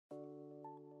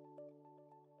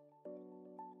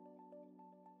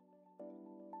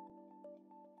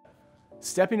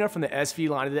Stepping up from the SV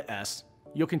line to the S,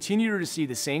 you'll continue to receive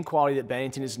the same quality that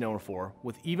Bennington is known for,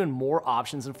 with even more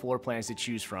options and floor plans to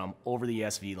choose from over the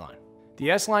SV line.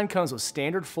 The S line comes with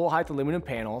standard full-height aluminum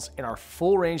panels and our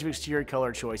full range of exterior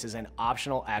color choices and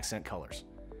optional accent colors.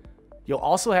 You'll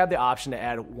also have the option to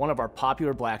add one of our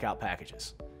popular blackout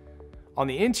packages. On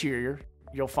the interior,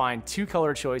 you'll find 2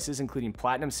 color choices including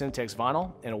platinum Simtex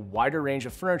vinyl and a wider range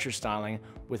of furniture styling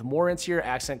with more interior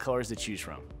accent colors to choose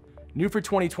from. New for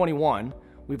 2021,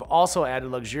 we've also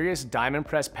added luxurious diamond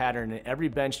press pattern in every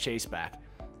bench chaise back,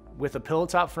 with a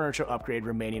pillowtop furniture upgrade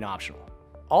remaining optional.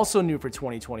 Also new for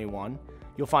 2021,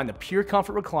 you'll find the Pure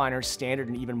Comfort recliner standard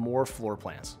and even more floor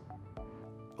plans.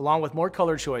 Along with more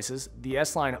color choices, the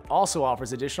S-Line also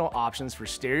offers additional options for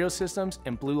stereo systems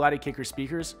and blue lighted kicker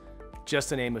speakers, just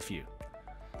to name a few.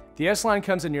 The S-Line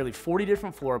comes in nearly 40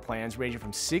 different floor plans ranging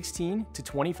from 16 to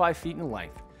 25 feet in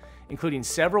length, including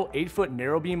several 8-foot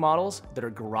narrow beam models that are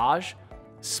garage,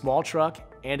 small truck,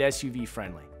 and SUV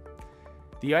friendly.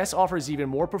 The S offers even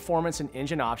more performance and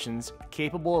engine options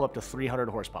capable of up to 300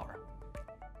 horsepower.